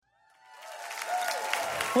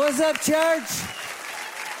What's up, church?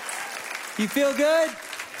 You feel good?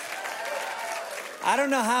 I don't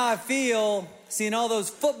know how I feel seeing all those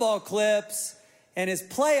football clips and it's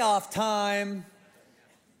playoff time.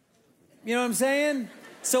 You know what I'm saying?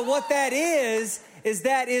 So what that is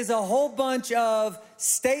that is a whole bunch of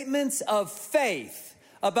statements of faith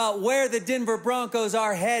about where the Denver Broncos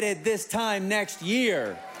are headed this time next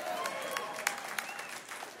year.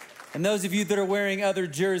 And those of you that are wearing other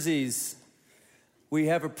jerseys, we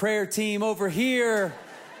have a prayer team over here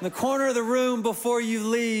in the corner of the room. Before you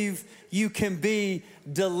leave, you can be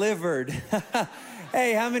delivered.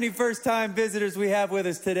 Hey, how many first-time visitors we have with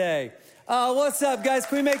us today? What's up, guys?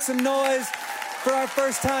 Can we make some noise for our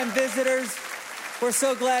first-time visitors? We're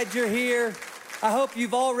so glad you're here. I hope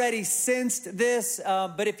you've already sensed this,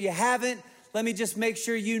 but if you haven't, let me just make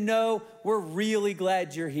sure you know we're really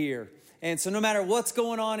glad you're here. And so no matter what's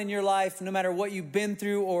going on in your life, no matter what you've been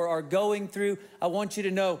through or are going through, I want you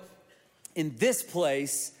to know in this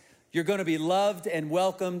place, you're going to be loved and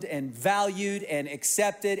welcomed and valued and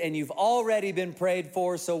accepted, and you've already been prayed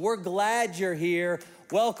for. So we're glad you're here.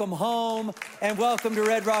 Welcome home and welcome to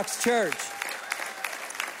Red Rocks Church.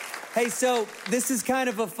 Hey, so this is kind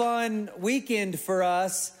of a fun weekend for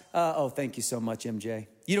us. Oh, thank you so much, MJ.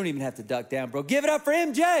 You don't even have to duck down, bro. Give it up for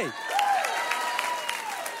MJ.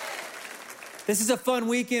 This is a fun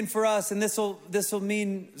weekend for us, and this will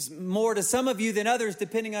mean more to some of you than others,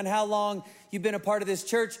 depending on how long you've been a part of this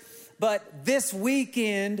church. But this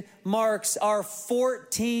weekend marks our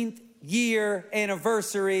 14th year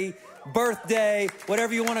anniversary, birthday,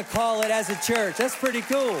 whatever you want to call it, as a church. That's pretty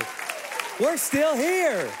cool. We're still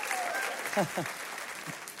here.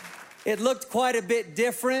 It looked quite a bit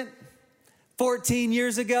different 14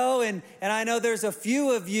 years ago, and I know there's a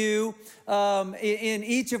few of you in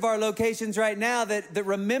each of our locations right now that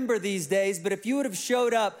remember these days, but if you would have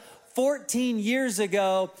showed up 14 years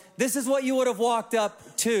ago, this is what you would have walked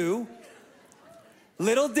up to.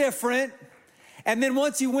 Little different. And then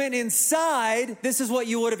once you went inside, this is what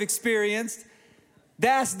you would have experienced.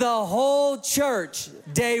 That's the whole church,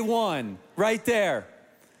 day one, right there.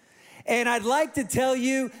 And I'd like to tell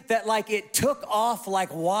you that it took off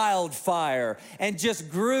like wildfire and just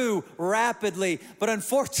grew rapidly. But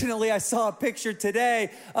unfortunately, I saw a picture today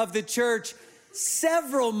of the church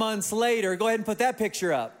several months later. Go ahead and put that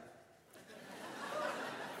picture up.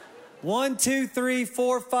 1, 2, 3,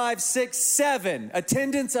 4, 5, 6, 7.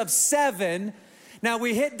 Attendance of 7. Now,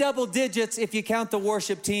 we hit double digits if you count the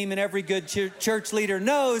worship team, and every good church leader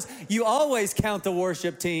knows you always count the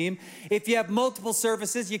worship team. If you have multiple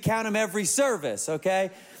services, you count them every service,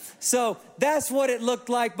 okay? So that's what it looked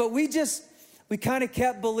like, but we kind of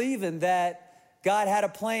kept believing that God had a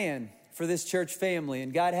plan for this church family,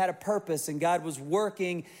 and God had a purpose, and God was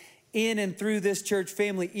working in and through this church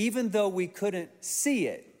family, even though we couldn't see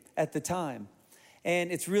it at the time.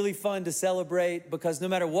 And it's really fun to celebrate because no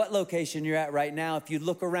matter what location you're at right now, if you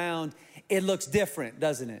look around, it looks different,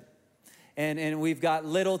 doesn't it? And we've got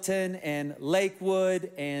Littleton and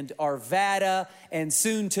Lakewood and Arvada and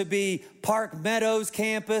soon to be Park Meadows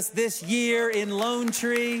campus this year in Lone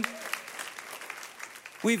Tree.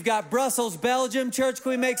 We've got Brussels, Belgium. Church,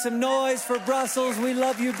 can we make some noise for Brussels? We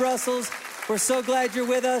love you, Brussels. We're so glad you're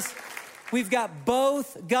with us. We've got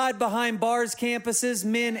both God Behind Bars campuses,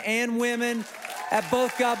 men and women, at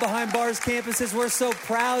both God Behind Bars campuses. We're so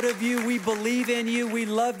proud of you. We believe in you. We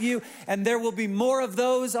love you. And there will be more of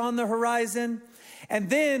those on the horizon. And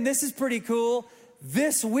then, this is pretty cool,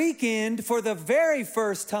 this weekend, for the very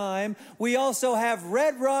first time, we also have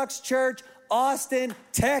Red Rocks Church, Austin,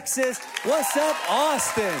 Texas. What's up,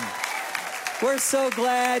 Austin? We're so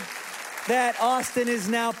glad that Austin is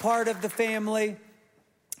now part of the family.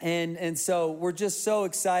 And so we're just so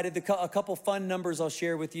excited. A couple fun numbers I'll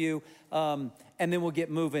share with you, and then we'll get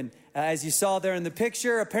moving. As you saw there in the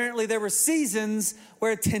picture, apparently there were seasons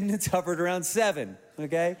where attendance hovered around 7,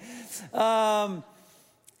 okay? A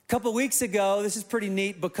couple weeks ago, this is pretty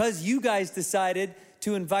neat, because you guys decided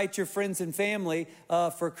to invite your friends and family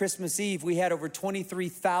for Christmas Eve. We had over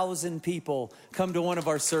 23,000 people come to one of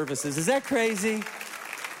our services. Is that crazy?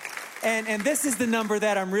 And this is the number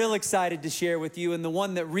that I'm real excited to share with you. And the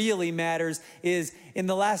one that really matters is in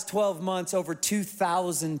the last 12 months, over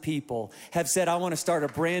 2,000 people have said, I want to start a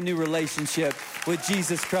brand new relationship with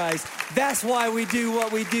Jesus Christ. That's why we do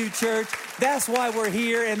what we do, church. That's why we're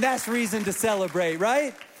here. And that's reason to celebrate,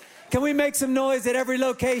 right? Can we make some noise at every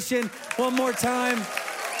location one more time?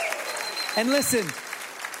 And listen,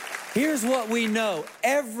 here's what we know.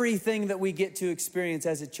 Everything that we get to experience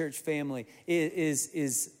as a church family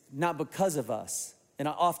is not because of us. And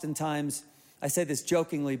oftentimes, I say this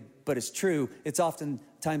jokingly, but it's true. It's often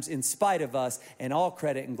sometimes in spite of us, and all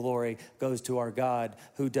credit and glory goes to our God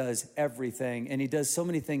who does everything. And he does so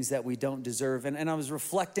many things that we don't deserve. And I was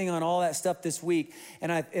reflecting on all that stuff this week,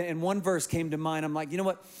 and one verse came to mind. I'm like, you know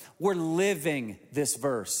what? We're living this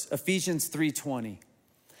verse, Ephesians 3:20.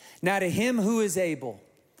 Now to him who is able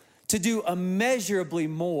to do immeasurably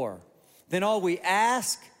more than all we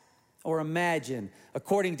ask or imagine,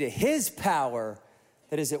 according to his power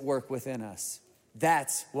that is at work within us.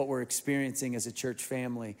 That's what we're experiencing as a church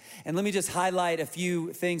family. And let me just highlight a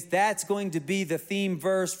few things. That's going to be the theme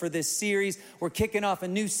verse for this series. We're kicking off a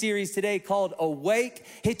new series today called Awake.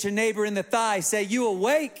 Hit your neighbor in the thigh. Say, you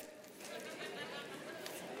awake?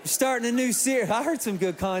 We're starting a new series. I heard some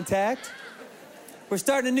good contact. We're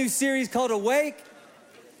starting a new series called Awake.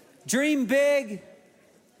 Dream big,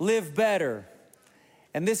 live better.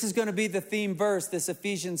 And this is going to be the theme verse, this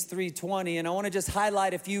Ephesians 3:20. And I want to just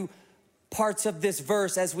highlight a few parts of this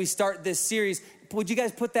verse as we start this series. Would you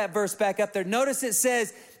guys put that verse back up there? Notice it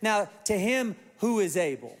says, now to him who is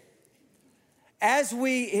able.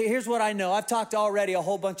 Here's what I know. I've talked to already a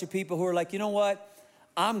whole bunch of people who are like, you know what?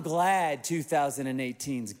 I'm glad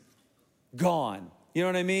 2018's gone. You know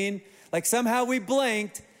what I mean? Like somehow we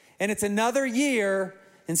blinked and it's another year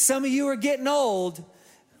and some of you are getting old. And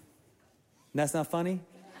that's not funny?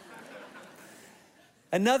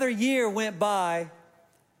 Another year went by.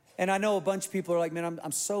 And I know a bunch of people are like, man,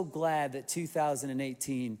 I'm so glad that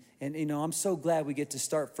 2018, and I'm so glad we get to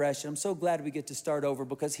start fresh. And I'm so glad we get to start over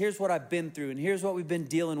because here's what I've been through and here's what we've been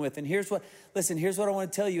dealing with. And here's what I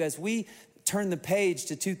want to tell you as we turn the page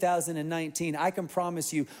to 2019, I can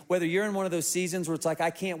promise you, whether you're in one of those seasons where it's like, I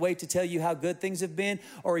can't wait to tell you how good things have been,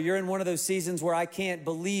 or you're in one of those seasons where I can't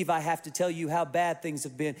believe I have to tell you how bad things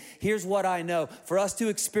have been. Here's what I know. For us to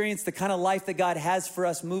experience the kind of life that God has for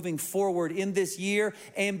us moving forward in this year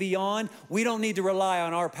and beyond, we don't need to rely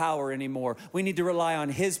on our power anymore. We need to rely on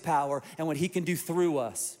his power and what he can do through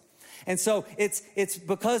us. And so it's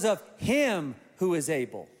because of him who is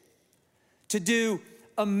able to do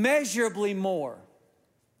immeasurably more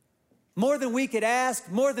than we could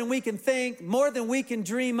ask, more than we can think, more than we can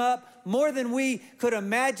dream up, more than we could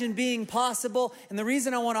imagine being possible. And the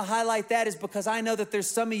reason I want to highlight that is because I know that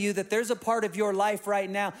there's some of you that there's a part of your life right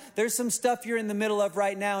now. There's some stuff you're in the middle of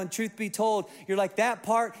right now. And truth be told, you're like, that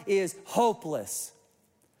part is hopeless.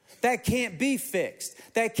 That can't be fixed.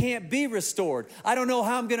 That can't be restored. I don't know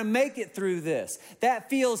how I'm going to make it through this. That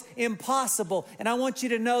feels impossible. And I want you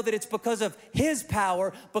to know that it's because of his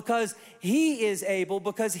power, because he is able,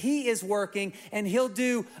 because he is working, and he'll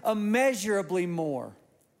do immeasurably more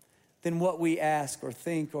than what we ask or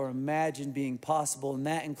think or imagine being possible. And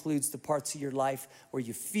that includes the parts of your life where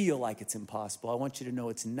you feel like it's impossible. I want you to know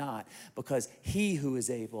it's not, because he who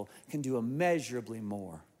is able can do immeasurably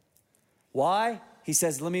more. Why? He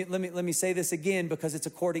says, let me say this again, because it's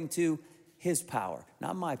according to his power,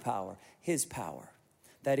 not my power, his power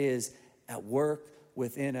that is at work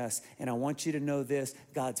within us. And I want you to know this,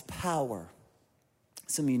 God's power,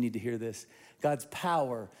 some of you need to hear this, God's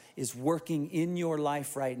power is working in your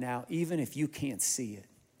life right now, even if you can't see it,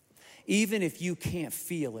 even if you can't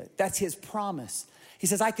feel it. That's his promise. He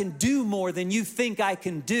says, I can do more than you think I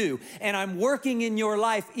can do. And I'm working in your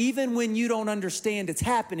life even when you don't understand it's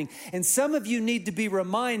happening. And some of you need to be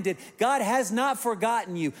reminded, God has not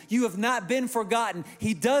forgotten you. You have not been forgotten.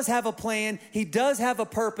 He does have a plan. He does have a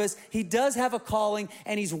purpose. He does have a calling.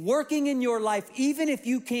 And he's working in your life even if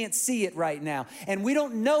you can't see it right now. And we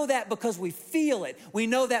don't know that because we feel it. We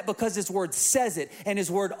know that because his word says it. And his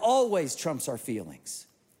word always trumps our feelings.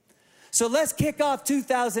 So let's kick off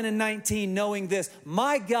 2019 knowing this.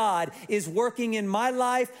 My God is working in my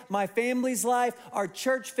life, my family's life, our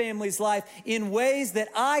church family's life in ways that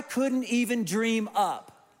I couldn't even dream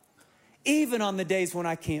up, even on the days when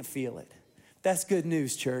I can't feel it. That's good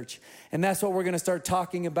news, church. And that's what we're going to start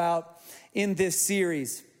talking about in this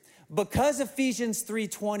series. Because Ephesians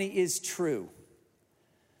 3:20 is true,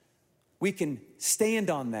 we can stand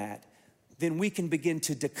on that. Then we can begin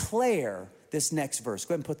to declare this next verse.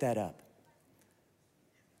 Go ahead and put that up.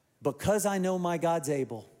 Because I know my God's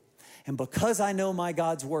able, and because I know my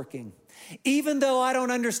God's working, even though I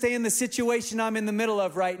don't understand the situation I'm in the middle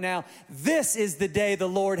of right now, this is the day the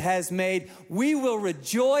Lord has made. We will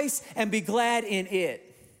rejoice and be glad in it.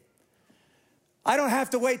 I don't have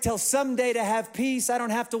to wait till someday to have peace. I don't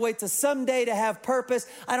have to wait till someday to have purpose.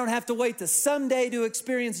 I don't have to wait till someday to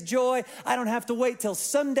experience joy. I don't have to wait till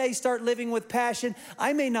someday start living with passion.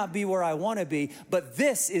 I may not be where I want to be, but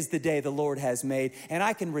this is the day the Lord has made, and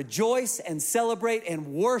I can rejoice and celebrate and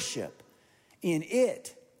worship in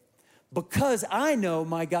it because I know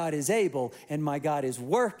my God is able and my God is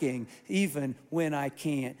working even when I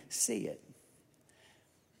can't see it.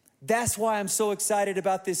 That's why I'm so excited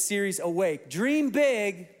about this series, Awake. Dream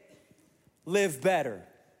big, live better.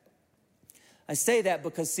 I say that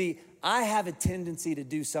because, see, I have a tendency to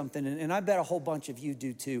do something, and I bet a whole bunch of you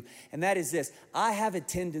do too, and that is this. I have a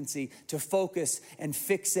tendency to focus and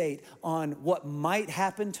fixate on what might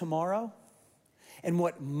happen tomorrow and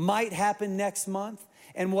what might happen next month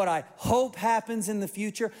and what I hope happens in the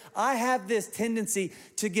future. I have this tendency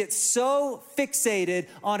to get so fixated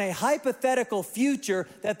on a hypothetical future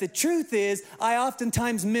that the truth is I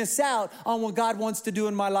oftentimes miss out on what God wants to do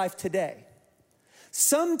in my life today.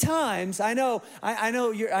 Sometimes, I know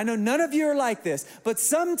none of you are like this, but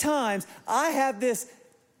sometimes I have this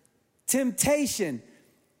temptation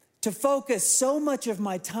to focus so much of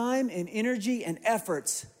my time and energy and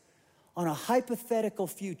efforts on a hypothetical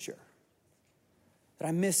future that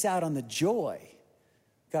I miss out on the joy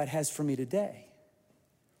God has for me today.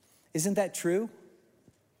 Isn't that true?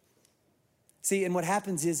 See, and what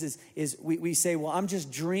happens is we say, well, I'm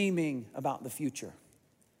just dreaming about the future.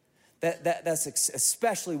 That's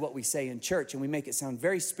especially what we say in church, and we make it sound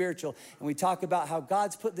very spiritual, and we talk about how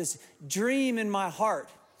God's put this dream in my heart.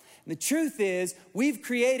 And the truth is, we've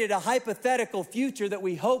created a hypothetical future that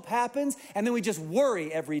we hope happens, and then we just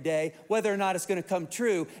worry every day whether or not it's going to come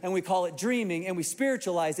true, and we call it dreaming, and we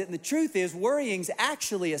spiritualize it. And the truth is, worrying's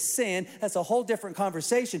actually a sin. That's a whole different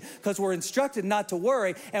conversation, because we're instructed not to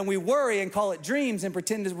worry, and we worry and call it dreams and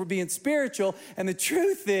pretend that we're being spiritual. And the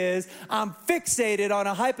truth is, I'm fixated on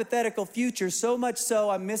a hypothetical future, so much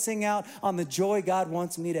so I'm missing out on the joy God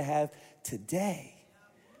wants me to have today.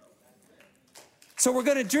 So we're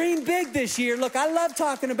going to dream big this year. Look, I love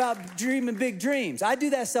talking about dreaming big dreams. I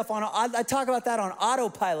do that stuff I talk about that on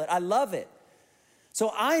autopilot. I love it.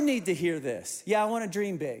 So I need to hear this. Yeah, I want to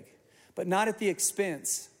dream big, but not at the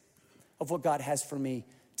expense of what God has for me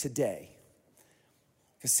today.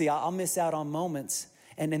 Because see, I'll miss out on moments,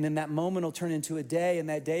 and then that moment will turn into a day, and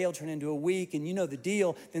that day will turn into a week, and you know the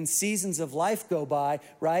deal. Then seasons of life go by,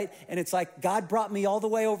 right? And it's like God brought me all the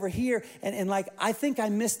way over here, and like I think I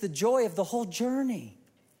missed the joy of the whole journey.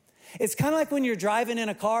 It's kind of like when you're driving in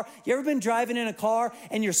a car. You ever been driving in a car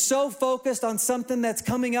and you're so focused on something that's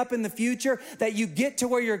coming up in the future that you get to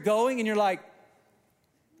where you're going and you're like,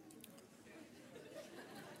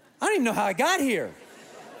 I don't even know how I got here.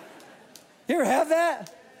 You ever have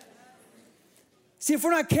that? See, if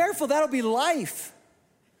we're not careful, that'll be life.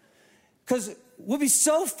 Because we'll be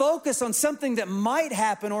so focused on something that might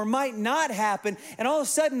happen or might not happen, and all of a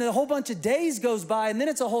sudden a whole bunch of days goes by, and then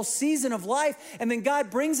it's a whole season of life, and then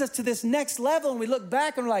God brings us to this next level, and we look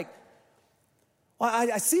back and we're like, well,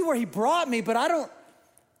 I see where he brought me, but I don't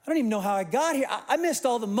even know how I got here. I missed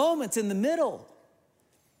all the moments in the middle.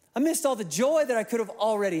 I missed all the joy that I could have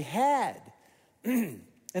already had. And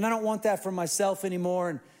I don't want that for myself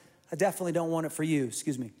anymore, and I definitely don't want it for you.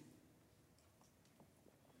 Excuse me.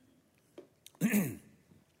 Me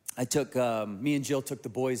and Jill took the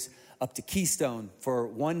boys up to Keystone for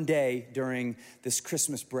one day during this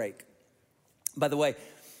Christmas break. By the way,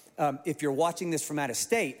 if you're watching this from out of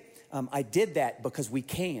state, I did that because we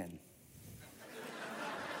can.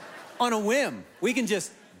 On a whim, we can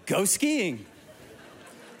just go skiing.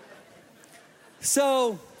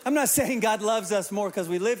 So I'm not saying God loves us more because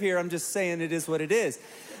we live here. I'm just saying it is what it is.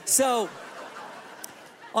 So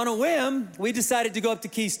on a whim, we decided to go up to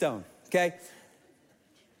Keystone, okay?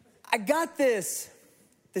 I got this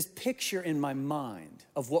picture in my mind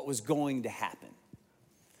of what was going to happen.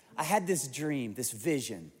 I had this dream, this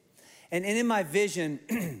vision. And in my vision,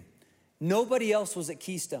 nobody else was at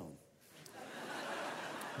Keystone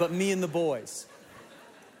but me and the boys.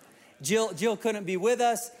 Jill couldn't be with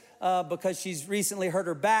us because she's recently hurt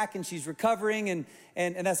her back and she's recovering, and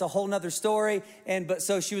that's a whole nother story. But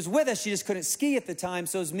so she was with us, she just couldn't ski at the time.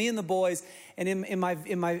 So it was me and the boys. And in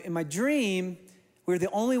my dream, we were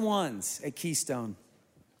the only ones at Keystone.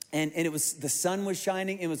 And it was, the sun was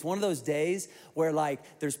shining. It was one of those days where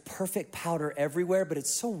like there's perfect powder everywhere, but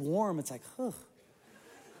it's so warm. It's like, I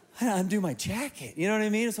don't undo my jacket. You know what I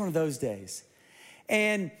mean? It's one of those days.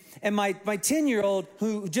 And my 10-year-old,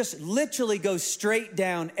 who just literally goes straight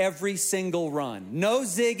down every single run. No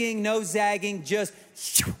zigging, no zagging, just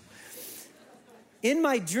in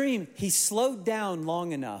my dream, he slowed down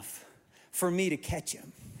long enough for me to catch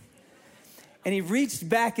him. And he reached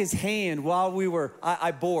back his hand while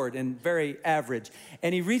I bored and very average.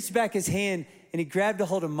 And he reached back his hand and he grabbed a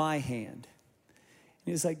hold of my hand. And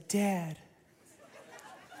he was like, Dad,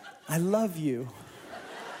 I love you.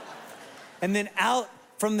 And then out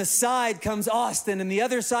from the side comes Austin, and the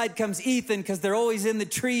other side comes Ethan, because they're always in the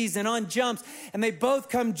trees and on jumps, and they both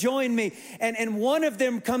come join me. And one of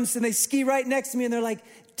them comes and they ski right next to me, and they're like,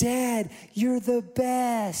 Dad, you're the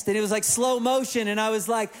best. And it was like slow motion. And I was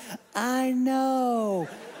like, I know.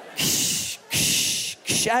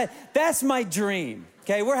 That's my dream.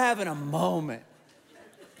 Okay, we're having a moment.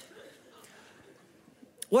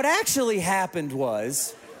 What actually happened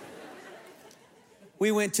was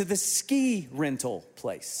we went to the ski rental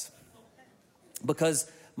place because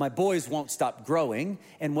my boys won't stop growing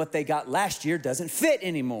and what they got last year doesn't fit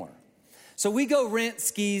anymore. So we go rent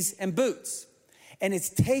skis and boots and it's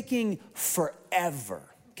taking forever,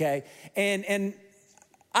 okay? And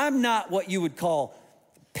I'm not what you would call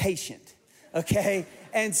patient, okay?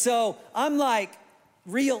 And so I'm like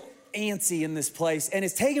real antsy in this place and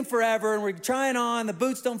it's taking forever and we're trying on, the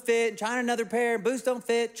boots don't fit, trying another pair, boots don't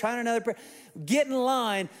fit, trying another pair. Get in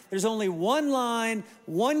line, there's only one line,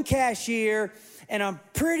 one cashier, and I'm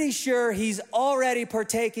pretty sure he's already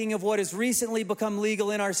partaking of what has recently become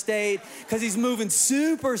legal in our state because he's moving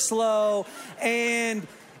super slow. And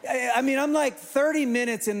I mean, I'm like 30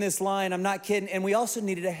 minutes in this line, I'm not kidding. And we also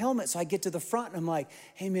needed a helmet. So I get to the front and I'm like,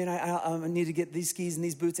 hey man, I need to get these skis and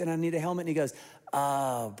these boots and I need a helmet. And he goes,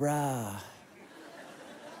 oh, brah.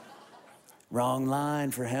 Wrong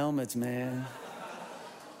line for helmets, man.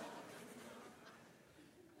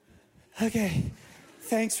 Okay,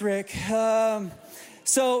 thanks, Rick.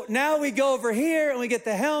 So now we go over here and we get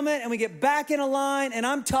the helmet and we get back in a line and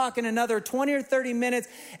I'm talking another 20 or 30 minutes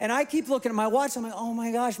and I keep looking at my watch. I'm like, oh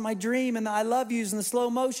my gosh, my dream and the I love yous and the slow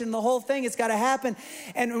motion, the whole thing, it's got to happen.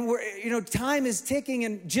 And we're, time is ticking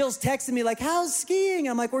and Jill's texting me like, how's skiing?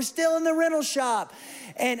 I'm like, we're still in the rental shop.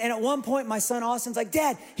 And at one point, my son Austin's like,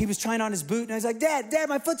 Dad, he was trying on his boot and I was like, Dad,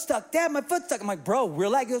 my foot's stuck. Dad, my foot's stuck. I'm like, bro,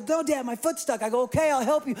 relax. He goes, no, Dad, my foot's stuck. I go, okay, I'll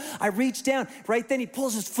help you. I reach down. Right then he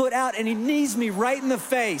pulls his foot out and he knees me right in the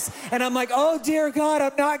face. And I'm like, oh dear God,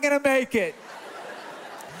 I'm not gonna make it.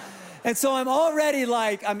 And so I'm already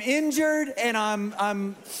like, I'm injured and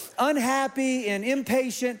I'm unhappy and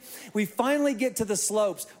impatient. We finally get to the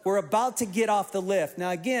slopes. We're about to get off the lift. Now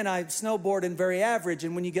again, I snowboard and very average.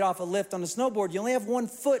 And when you get off a lift on a snowboard, you only have one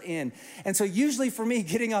foot in. And so usually for me,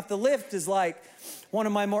 getting off the lift is like one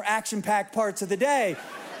of my more action-packed parts of the day.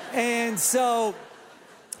 And so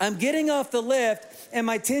I'm getting off the lift and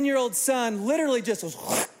my 10-year-old son literally just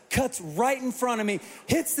goes, cuts right in front of me,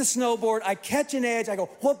 hits the snowboard. I catch an edge. I go,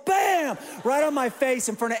 well, bam, right on my face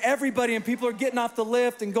in front of everybody. And people are getting off the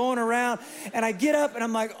lift and going around. And I get up and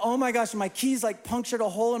I'm like, oh my gosh, my keys like punctured a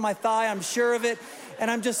hole in my thigh. I'm sure of it. And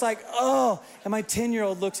I'm just like, oh. And my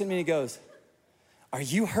 10-year-old looks at me and he goes, are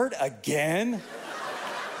you hurt again?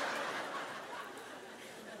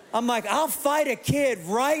 I'm like, I'll fight a kid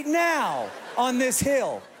right now on this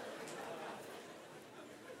hill.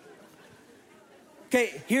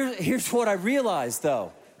 Okay, here's what I realized,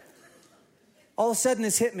 though. All of a sudden,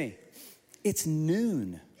 this hit me. It's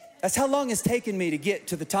noon. That's how long it's taken me to get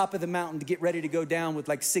to the top of the mountain to get ready to go down with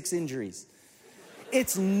like 6 injuries.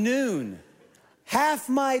 It's noon. Half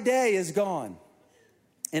my day is gone.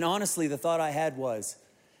 And honestly, the thought I had was,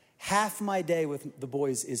 half my day with the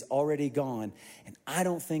boys is already gone, and I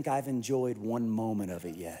don't think I've enjoyed one moment of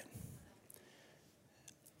it yet.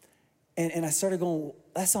 And I started going,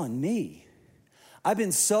 that's on me. I've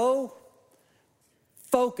been so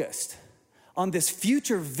focused on this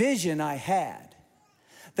future vision I had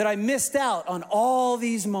that I missed out on all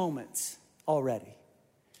these moments already.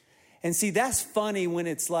 And see, that's funny when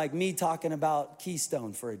it's like me talking about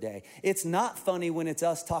Keystone for a day. It's not funny when it's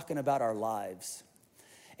us talking about our lives.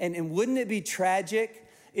 And wouldn't it be tragic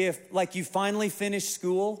if, like, you finally finish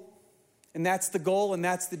school and that's the goal and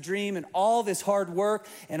that's the dream and all this hard work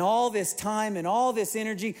and all this time and all this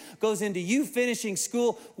energy goes into you finishing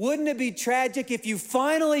school? Wouldn't it be tragic if you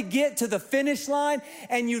finally get to the finish line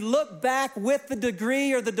and you look back with the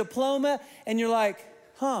degree or the diploma and you're like,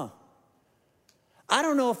 I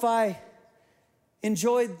don't know if I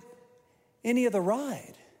enjoyed any of the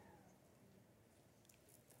ride.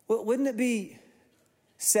 Well, wouldn't it be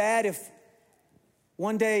sad if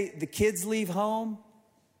one day the kids leave home?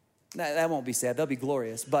 No, that won't be sad. They'll be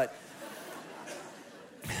glorious. But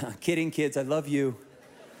kidding, kids. I love you.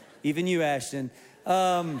 Even you, Ashton.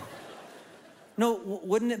 No,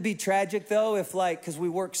 wouldn't it be tragic, though, if, like, because we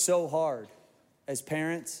work so hard as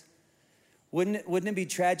parents, wouldn't it be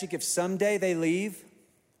tragic if someday they leave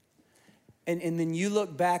and then you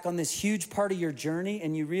look back on this huge part of your journey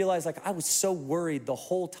and you realize, like, I was so worried the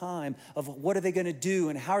whole time of what are they going to do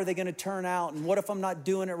and how are they going to turn out and what if I'm not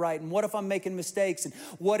doing it right and what if I'm making mistakes and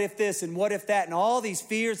what if this and what if that, and all these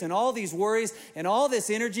fears and all these worries and all this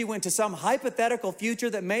energy went to some hypothetical future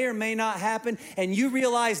that may or may not happen, and you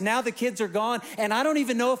realize now the kids are gone and I don't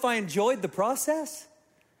even know if I enjoyed the process?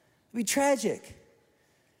 It'd be tragic.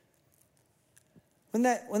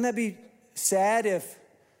 Wouldn't that be sad if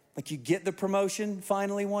like you get the promotion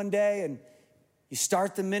finally one day and you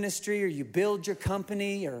start the ministry or you build your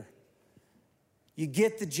company or you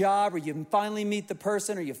get the job or you finally meet the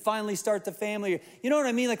person or you finally start the family. Or, you know what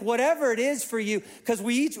I mean? Like whatever it is for you, because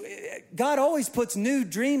God always puts new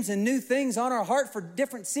dreams and new things on our heart for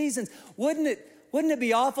different seasons. Wouldn't it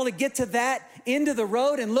be awful to get to that end of the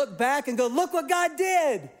road and look back and go, look what God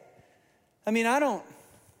did? I mean, I don't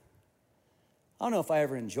know if I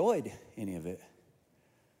ever enjoyed any of it.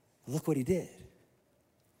 Look what he did.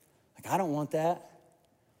 Like, I don't want that.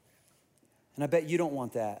 And I bet you don't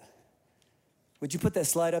want that. Would you put that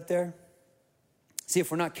slide up there? See, if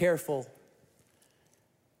we're not careful,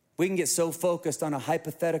 we can get so focused on a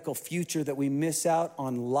hypothetical future that we miss out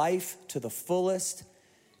on life to the fullest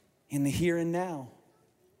in the here and now.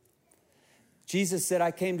 Jesus said, I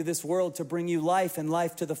came to this world to bring you life and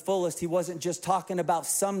life to the fullest. He wasn't just talking about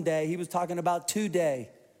someday. He was talking about today.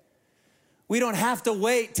 We don't have to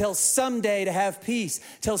wait till someday to have peace,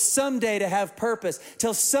 till someday to have purpose,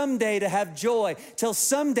 till someday to have joy, till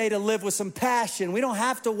someday to live with some passion. We don't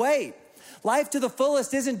have to wait. Life to the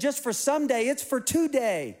fullest isn't just for someday, it's for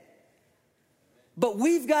today. But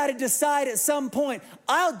we've got to decide at some point,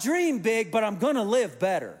 I'll dream big, but I'm going to live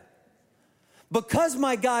better. Because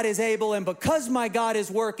my God is able and because my God is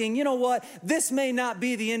working, you know what? This may not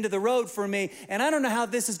be the end of the road for me, and I don't know how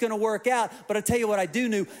this is going to work out, but I tell you what I do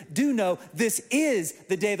know, this is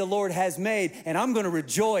the day the Lord has made, and I'm going to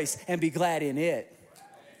rejoice and be glad in it.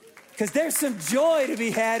 Because there's some joy to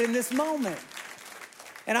be had in this moment.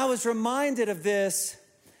 And I was reminded of this.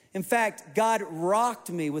 In fact, God rocked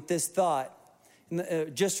me with this thought.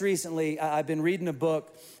 Just recently, I've been reading a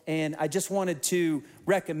book, and I just wanted to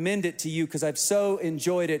recommend it to you because I've so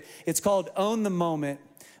enjoyed it. It's called Own the Moment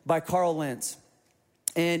by Carl Lentz.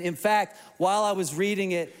 And in fact, while I was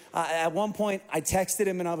reading it, at one point I texted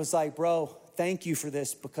him and I was like, bro, thank you for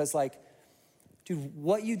this because like, dude,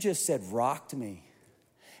 what you just said rocked me.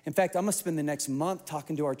 In fact, I'm gonna spend the next month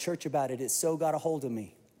talking to our church about it. It so got a hold of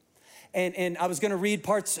me. And I was gonna read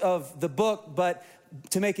parts of the book, but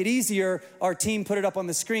to make it easier, our team put it up on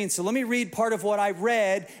the screen. So let me read part of what I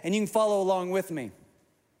read and you can follow along with me.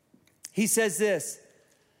 He says this,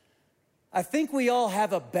 I think we all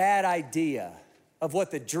have a bad idea of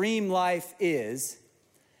what the dream life is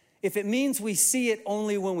if it means we see it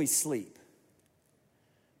only when we sleep.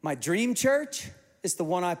 My dream church is the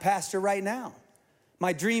one I pastor right now.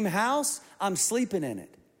 My dream house, I'm sleeping in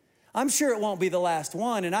it. I'm sure it won't be the last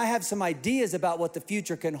one, and I have some ideas about what the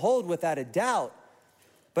future can hold without a doubt.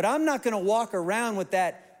 But I'm not gonna walk around with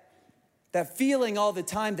that feeling all the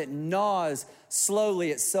time that gnaws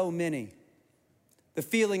slowly at so many. The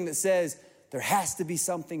feeling that says, there has to be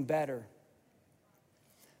something better.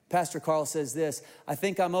 Pastor Carl says this, I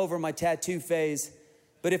think I'm over my tattoo phase,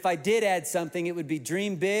 but if I did add something, it would be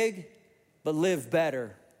dream big, but live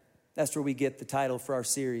better. That's where we get the title for our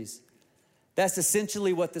series. That's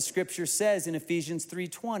essentially what the scripture says in Ephesians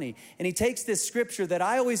 3:20. And he takes this scripture that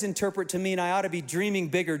I always interpret to mean I ought to be dreaming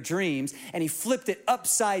bigger dreams, and he flipped it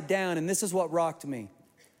upside down, and this is what rocked me.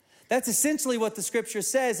 That's essentially what the scripture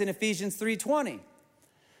says in Ephesians 3:20.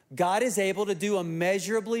 God is able to do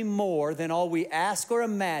immeasurably more than all we ask or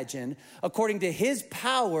imagine according to his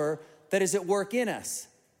power that is at work in us.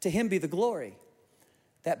 To him be the glory.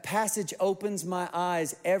 That passage opens my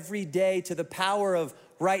eyes every day to the power of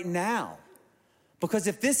right now. Because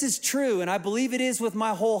if this is true, and I believe it is with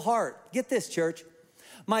my whole heart, get this, church,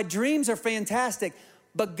 my dreams are fantastic,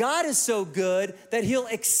 but God is so good that he'll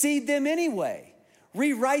exceed them anyway,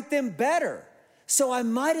 rewrite them better. So I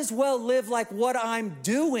might as well live like what I'm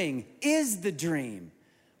doing is the dream,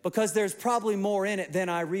 because there's probably more in it than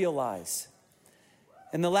I realize.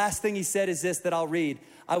 And the last thing he said is this that I'll read.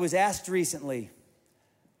 I was asked recently,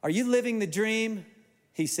 are you living the dream?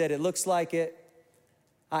 He said, it looks like it.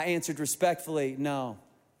 I answered respectfully, no,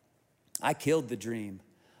 I killed the dream.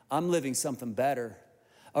 I'm living something better,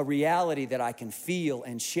 a reality that I can feel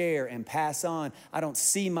and share and pass on. I don't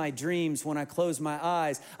see my dreams when I close my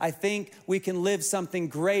eyes. I think we can live something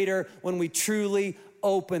greater when we truly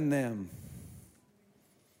open them.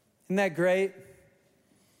 Isn't that great?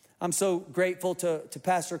 I'm so grateful to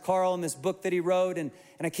Pastor Carl and this book that he wrote, and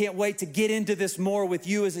I can't wait to get into this more with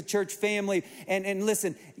you as a church family. And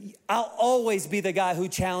listen, I'll always be the guy who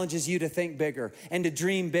challenges you to think bigger and to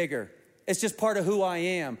dream bigger. It's just part of who I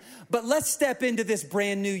am. But let's step into this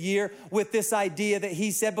brand new year with this idea that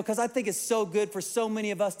he said, because I think it's so good for so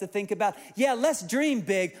many of us to think about. Yeah, let's dream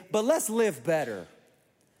big, but let's live better.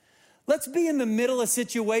 Let's be in the middle of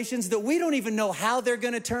situations that we don't even know how they're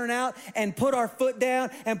going to turn out and put our foot down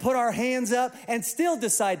and put our hands up and still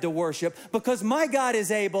decide to worship because my God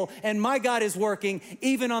is able and my God is working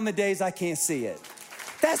even on the days I can't see it.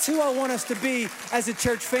 That's who I want us to be as a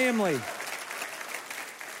church family. I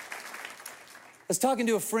was talking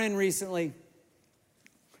to a friend recently,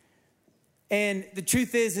 and the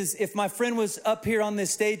truth is if my friend was up here on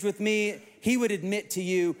this stage with me, he would admit to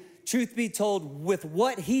you, truth be told, with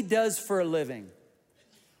what he does for a living,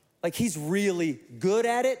 like he's really good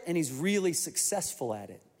at it and he's really successful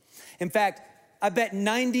at it. In fact, I bet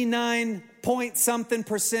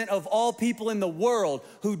 99-point-something% of all people in the world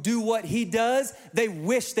who do what he does, they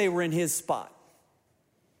wish they were in his spot.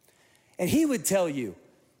 And he would tell you,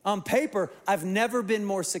 on paper, I've never been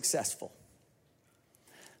more successful.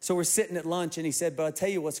 So we're sitting at lunch and he said, but I'll tell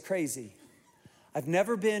you what's crazy. I've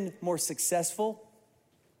never been more successful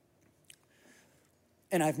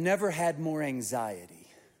and I've never had more anxiety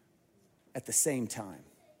at the same time.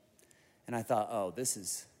 And I thought, oh, this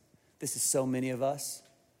is so many of us.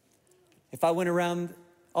 If I went around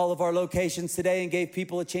all of our locations today and gave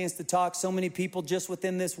people a chance to talk, so many people just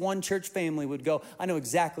within this one church family would go, I know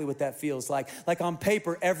exactly what that feels like. Like on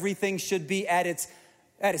paper, everything should be at its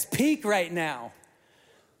peak right now.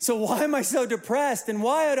 So why am I so depressed? And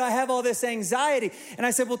why do I have all this anxiety? And I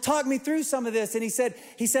said, well, talk me through some of this. And he said,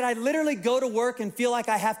 I literally go to work and feel like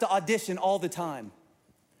I have to audition all the time.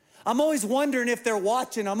 I'm always wondering if they're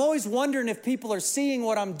watching. I'm always wondering if people are seeing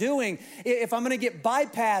what I'm doing, if I'm going to get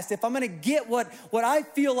bypassed, if I'm going to get what I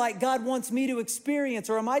feel like God wants me to experience,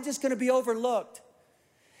 or am I just going to be overlooked?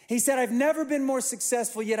 He said, I've never been more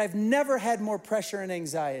successful, yet I've never had more pressure and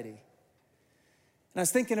anxiety. And I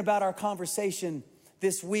was thinking about our conversation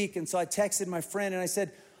this week, and so I texted my friend and I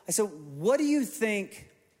said, what do you think?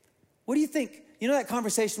 You know that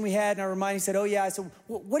conversation we had, and I reminded, he said, oh yeah. I said,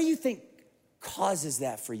 what do you think causes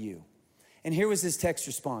that for you? And here was his text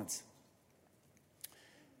response.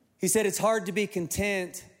 He said, it's hard to be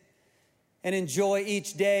content and enjoy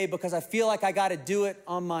each day because I feel like I got to do it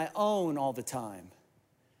on my own all the time.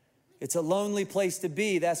 It's a lonely place to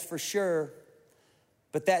be, that's for sure,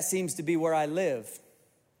 but that seems to be where I live.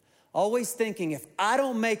 Always thinking if I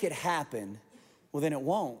don't make it happen, well, then it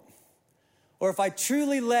won't. Or if I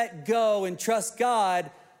truly let go and trust God,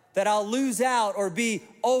 that I'll lose out or be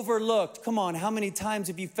overlooked. Come on, how many times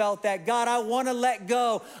have you felt that? God, I want to let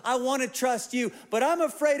go. I want to trust you, but I'm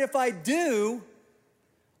afraid if I do,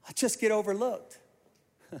 I'll just get overlooked.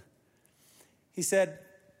 He said,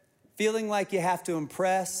 feeling like you have to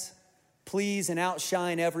impress, please, and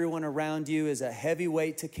outshine everyone around you is a heavy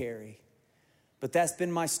weight to carry. But that's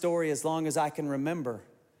been my story as long as I can remember.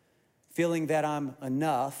 Feeling that I'm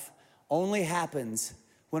enough only happens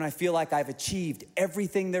when I feel like I've achieved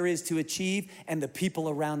everything there is to achieve and the people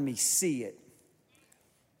around me see it.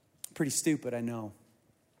 Pretty stupid, I know.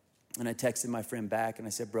 And I texted my friend back and I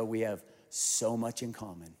said, bro, we have so much in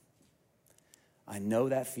common. I know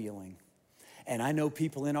that feeling. And I know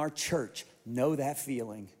people in our church know that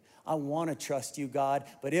feeling. I want to trust you, God,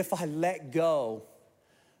 but if I let go,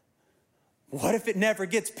 what if it never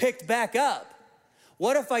gets picked back up?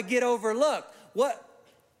 What if I get overlooked?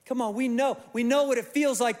 Come on, we know what it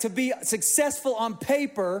feels like to be successful on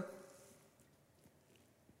paper,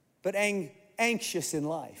 but anxious in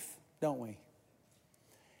life, don't we?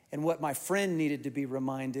 And what my friend needed to be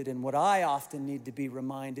reminded, and what I often need to be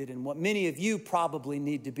reminded, and what many of you probably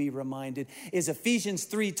need to be reminded is Ephesians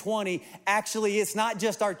 3:20. Actually, it's not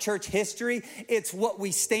just our church history, it's what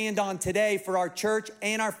we stand on today for our church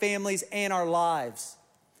and our families and our lives.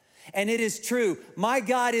 And it is true, my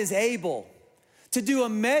God is able to do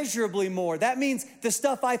immeasurably more. That means the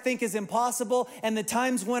stuff I think is impossible and the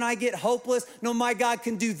times when I get hopeless, no, my God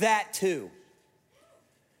can do that too.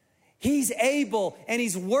 He's able, and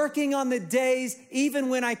he's working on the days even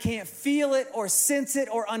when I can't feel it or sense it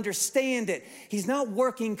or understand it. He's not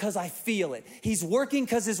working because I feel it. He's working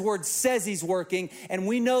because his word says he's working, and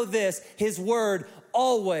we know this, his word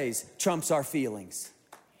always trumps our feelings.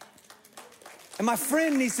 And my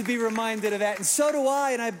friend needs to be reminded of that, and so do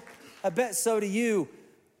I, and I bet so do you.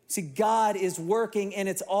 See, God is working, and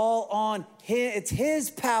it's all on him. It's his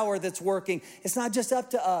power that's working. It's not just up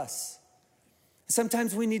to us.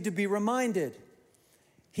 Sometimes we need to be reminded,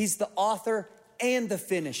 he's the author and the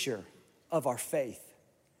finisher of our faith.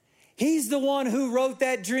 He's the one who wrote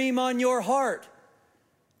that dream on your heart.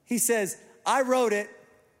 He says, I wrote it,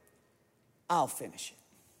 I'll finish it.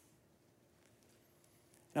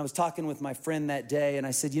 And I was talking with my friend that day, and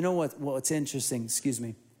I said, you know what's interesting? Excuse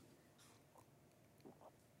me.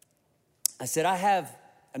 I said, I have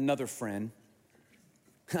another friend.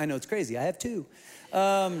 I know it's crazy, I have two.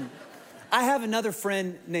 I have another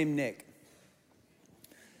friend named Nick.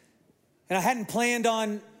 And I hadn't planned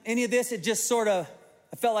on any of this. It just I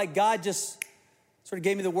felt like God just sort of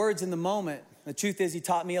gave me the words in the moment. The truth is, he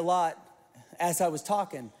taught me a lot as I was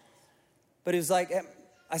talking. But it was like,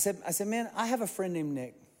 I said, man, I have a friend named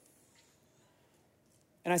Nick.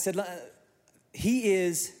 And I said, he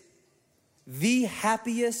is the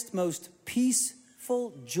happiest, most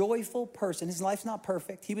peaceful, joyful person. His life's not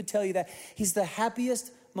perfect. He would tell you that. He's the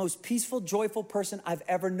happiest, most peaceful, joyful person I've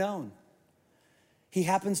ever known. He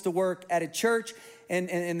happens to work at a church,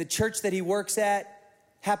 and the church that he works at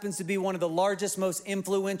happens to be one of the largest, most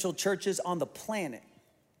influential churches on the planet.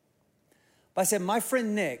 But I said, my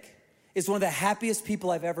friend Nick is one of the happiest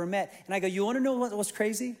people I've ever met. And I go, you want to know what's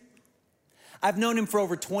crazy? I've known him for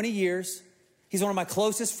over 20 years. He's one of my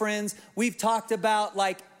closest friends. We've talked about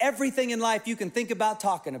like everything in life you can think about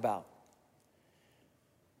talking about.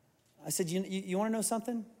 I said, you want to know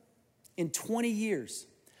something? In 20 years,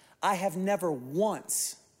 I have never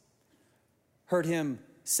once heard him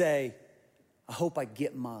say, I hope I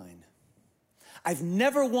get mine. I've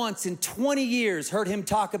never once in 20 years heard him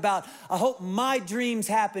talk about, I hope my dreams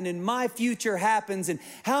happen and my future happens, and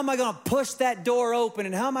how am I going to push that door open,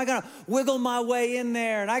 and how am I going to wiggle my way in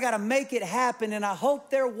there, and I got to make it happen, and I hope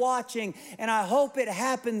they're watching, and I hope it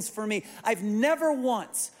happens for me. I've never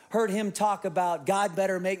once heard him talk about, God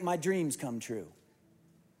better make my dreams come true.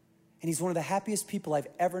 And he's one of the happiest people I've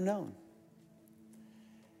ever known.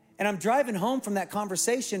 And I'm driving home from that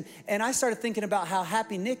conversation, and I started thinking about how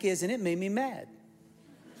happy Nick is, and it made me mad.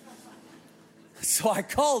 So I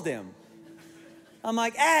called him. I'm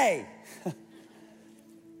like, hey.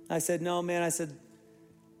 I said, no, man. I said,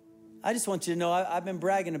 I just want you to know I've been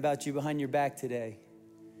bragging about you behind your back today.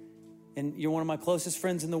 And you're one of my closest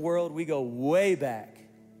friends in the world. We go way back.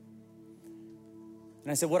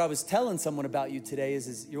 And I said, what I was telling someone about you today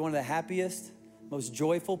is you're one of the happiest, most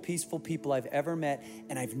joyful, peaceful people I've ever met.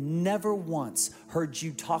 And I've never once heard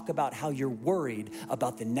you talk about how you're worried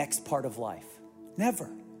about the next part of life. Never.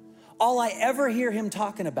 All I ever hear him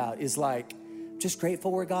talking about is like, just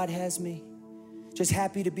grateful where God has me. Just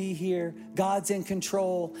happy to be here. God's in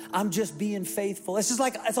control. I'm just being faithful. It's just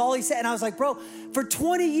like, that's all he said. And I was like, bro, for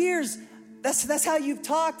 20 years, that's how you've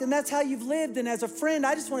talked and that's how you've lived. And as a friend,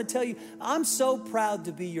 I just want to tell you, I'm so proud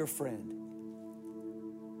to be your friend.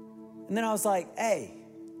 And then I was like, hey,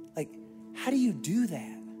 like, how do you do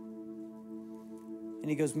that? And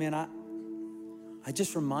he goes, man, I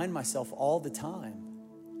just remind myself all the time.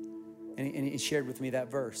 And he shared with me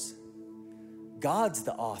that verse. God's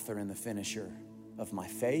the author and the finisher of my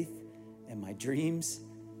faith and my dreams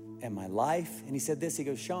and my life. And he said this, he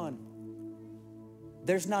goes, Shawn,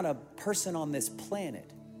 there's not a person on this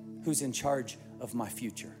planet who's in charge of my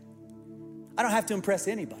future. I don't have to impress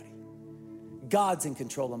anybody. God's in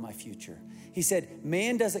control of my future. He said,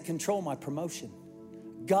 man doesn't control my promotion.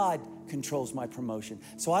 God controls my promotion.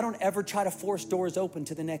 So I don't ever try to force doors open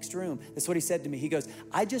to the next room. That's what he said to me. He goes,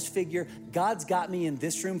 I just figure God's got me in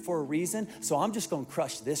this room for a reason, so I'm just going to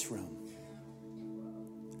crush this room.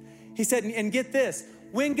 He said, and get this,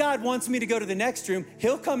 when God wants me to go to the next room,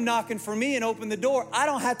 he'll come knocking for me and open the door. I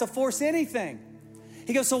don't have to force anything.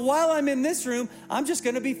 He goes, so while I'm in this room, I'm just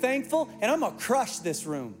going to be thankful and I'm going to crush this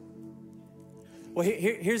room. Well,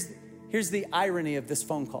 here's the irony of this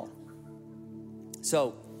phone call.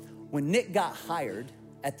 So when Nick got hired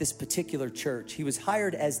at this particular church, he was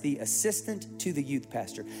hired as the assistant to the youth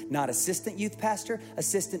pastor. Not assistant youth pastor,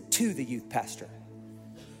 assistant to the youth pastor.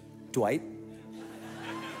 Dwight?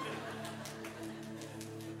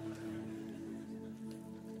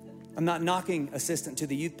 I'm not knocking assistant to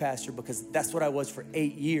the youth pastor because that's what I was for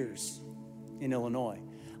 8 years in Illinois.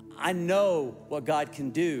 I know what God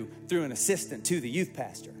can do through an assistant to the youth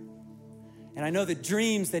pastor. And I know the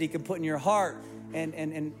dreams that he can put in your heart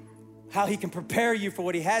and how he can prepare you for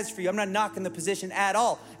what he has for you. I'm not knocking the position at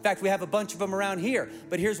all. In fact, we have a bunch of them around here.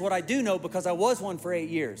 But here's what I do know because I was one for 8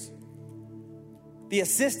 years. The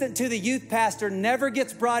assistant to the youth pastor never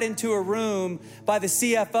gets brought into a room by the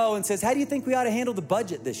CFO and says, how do you think we ought to handle the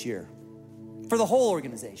budget this year for the whole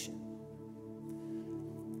organization?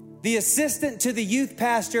 The assistant to the youth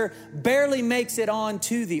pastor barely makes it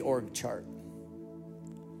onto the org chart.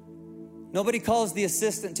 Nobody calls the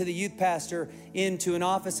assistant to the youth pastor into an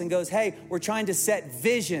office and goes, hey, we're trying to set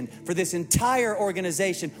vision for this entire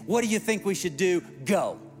organization. What do you think we should do?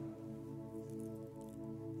 Go.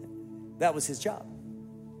 That was his job.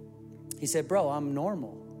 He said, bro, I'm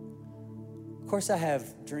normal. Of course I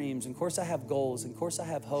have dreams. And of course I have goals. And of course I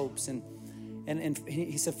have hopes. And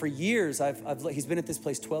he said, for years, he's been at this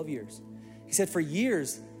place 12 years. He said, for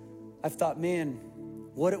years, I've thought, man,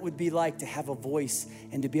 what it would be like to have a voice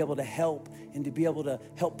and to be able to help and to be able to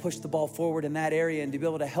help push the ball forward in that area and to be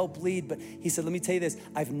able to help lead. But he said, let me tell you this,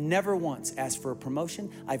 I've never once asked for a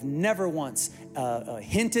promotion. I've never once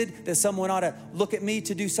hinted that someone ought to look at me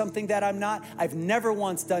to do something that I'm not. I've never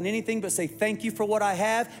once done anything but say thank you for what I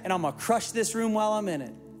have, and I'm gonna crush this room while I'm in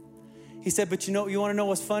it. He said, but you wanna know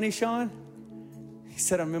what's funny, Shawn? He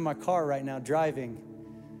said, I'm in my car right now driving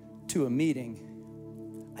to a meeting.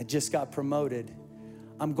 I just got promoted.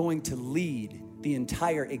 I'm going to lead the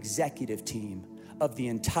entire executive team of the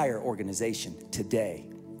entire organization today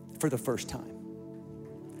for the first time.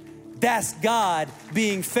 That's God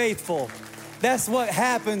being faithful. That's what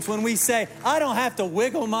happens when we say, I don't have to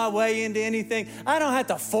wiggle my way into anything. I don't have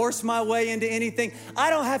to force my way into anything.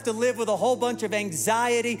 I don't have to live with a whole bunch of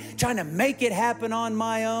anxiety trying to make it happen on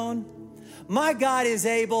my own. My God is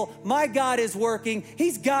able. My God is working.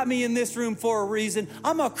 He's got me in this room for a reason.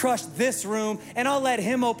 I'm going to crush this room, and I'll let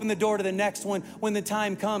him open the door to the next one when the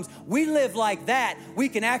time comes. We live like that. We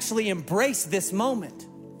can actually embrace this moment.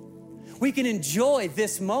 We can enjoy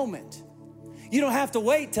this moment. You don't have to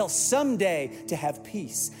wait till someday to have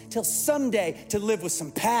peace, till someday to live with some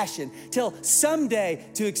passion, till someday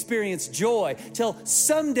to experience joy, till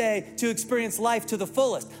someday to experience life to the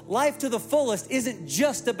fullest. Life to the fullest isn't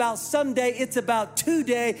just about someday, it's about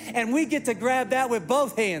today, and we get to grab that with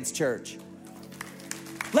both hands, church.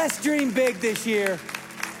 Let's dream big this year,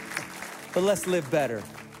 but let's live better.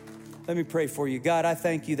 Let me pray for you. God, I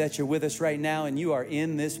thank you that you're with us right now and you are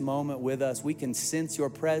in this moment with us. We can sense your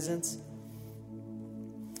presence.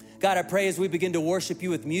 God, I pray as we begin to worship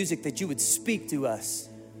you with music that you would speak to us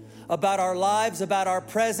about our lives, about our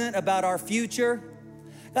present, about our future.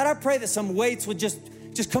 God, I pray that some weights would just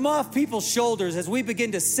come off people's shoulders as we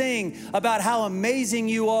begin to sing about how amazing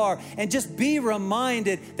you are, and just be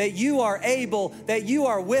reminded that you are able, that you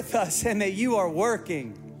are with us, and that you are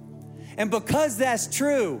working. And because that's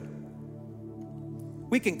true,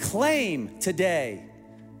 we can claim today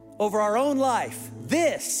over our own life,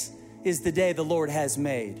 this is the day the Lord has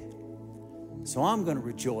made. So I'm going to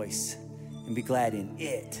rejoice and be glad in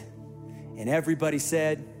it. And everybody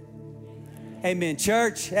said, amen.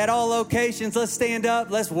 Church, at all locations, let's stand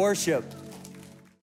up. Let's worship.